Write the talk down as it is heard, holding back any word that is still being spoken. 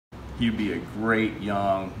he'd be a great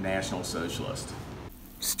young National Socialist.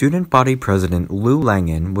 Student body president Lou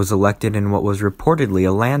Langen was elected in what was reportedly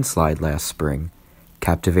a landslide last spring.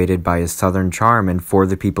 Captivated by his Southern charm and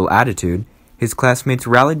for-the-people attitude, his classmates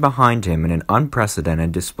rallied behind him in an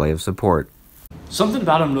unprecedented display of support. Something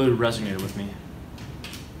about him really resonated with me.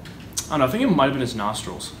 I don't know, I think it might have been his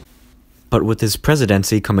nostrils. But with his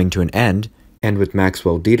presidency coming to an end, and with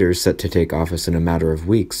Maxwell Dieters set to take office in a matter of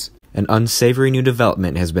weeks, an unsavory new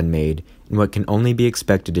development has been made in what can only be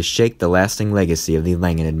expected to shake the lasting legacy of the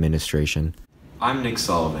Langen administration. I'm Nick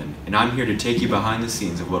Sullivan, and I'm here to take you behind the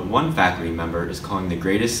scenes of what one faculty member is calling the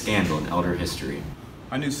greatest scandal in Elder history.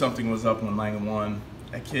 I knew something was up when Langen won.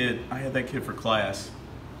 I had that kid for class.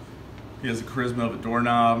 He has the charisma of a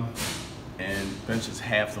doorknob and benches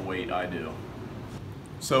half the weight I do.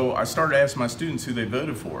 So I started asking my students who they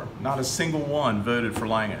voted for. Not a single one voted for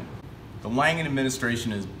Langen. The Langen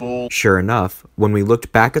administration is bull. Sure enough, when we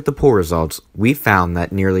looked back at the poll results, we found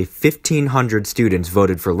that nearly 1,500 students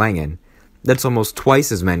voted for Langen. That's almost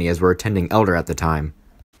twice as many as were attending Elder at the time.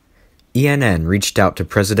 ENN reached out to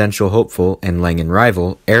presidential hopeful and Langen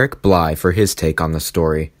rival Eric Bly for his take on the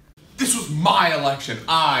story. This was my election.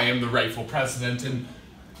 I am the rightful president, and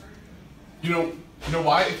you know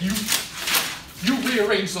why? If you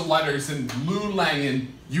rearrange the letters in Lou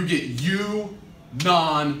Langen, you get you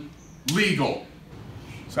non-legal.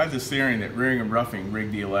 So I had this theory that Rearing and Ruffing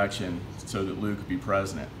rigged the election so that Lou could be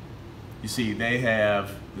president. You see, they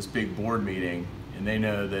have this big board meeting, and they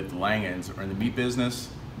know that the Langens are in the meat business.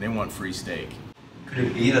 They want free steak. Could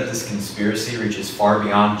it be that this conspiracy reaches far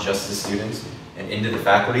beyond just the students and into the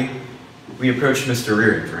faculty? We approached Mr.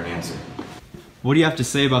 Rearing for an answer. What do you have to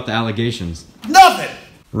say about the allegations? Nothing!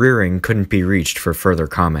 Rearing couldn't be reached for further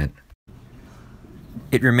comment.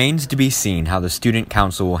 It remains to be seen how the Student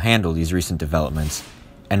Council will handle these recent developments,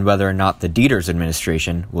 and whether or not the Dieters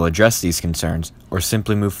administration will address these concerns or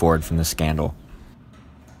simply move forward from the scandal.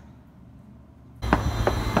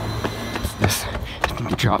 I think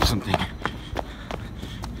you dropped something.